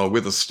are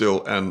with us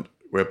still, and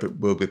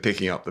we'll be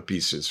picking up the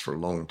pieces for a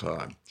long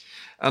time.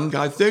 And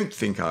I don't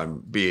think I'm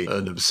being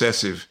an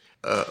obsessive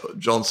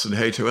Johnson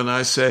hater when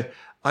I say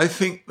I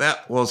think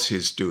that was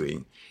his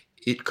doing.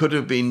 It could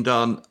have been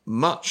done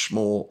much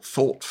more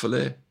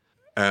thoughtfully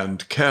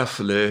and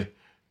carefully,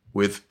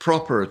 with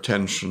proper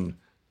attention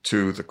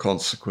to the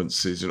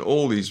consequences in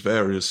all these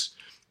various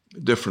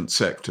different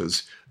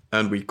sectors,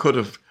 and we could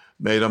have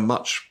made a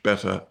much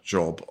better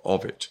job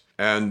of it.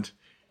 And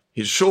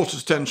his short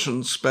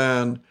attention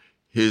span,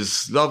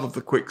 his love of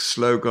the quick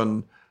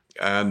slogan,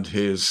 and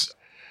his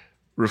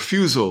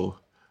refusal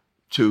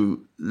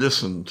to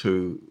listen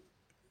to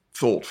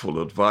thoughtful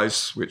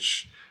advice,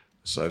 which,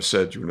 as I've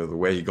said, the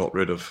way he got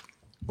rid of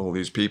all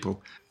these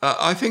people,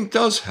 I think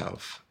does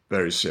have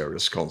very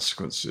serious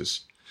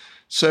consequences.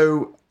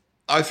 So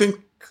I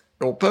think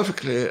you're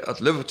perfectly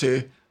at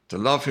liberty to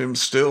love him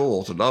still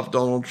or to love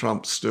Donald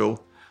Trump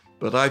still,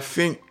 but I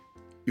think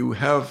you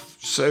have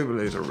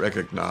soberly to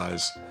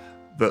recognize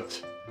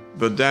that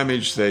the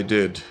damage they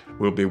did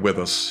will be with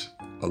us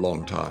a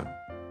long time.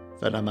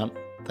 Ferdinand Mount,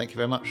 thank you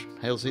very much.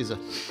 Hail Caesar.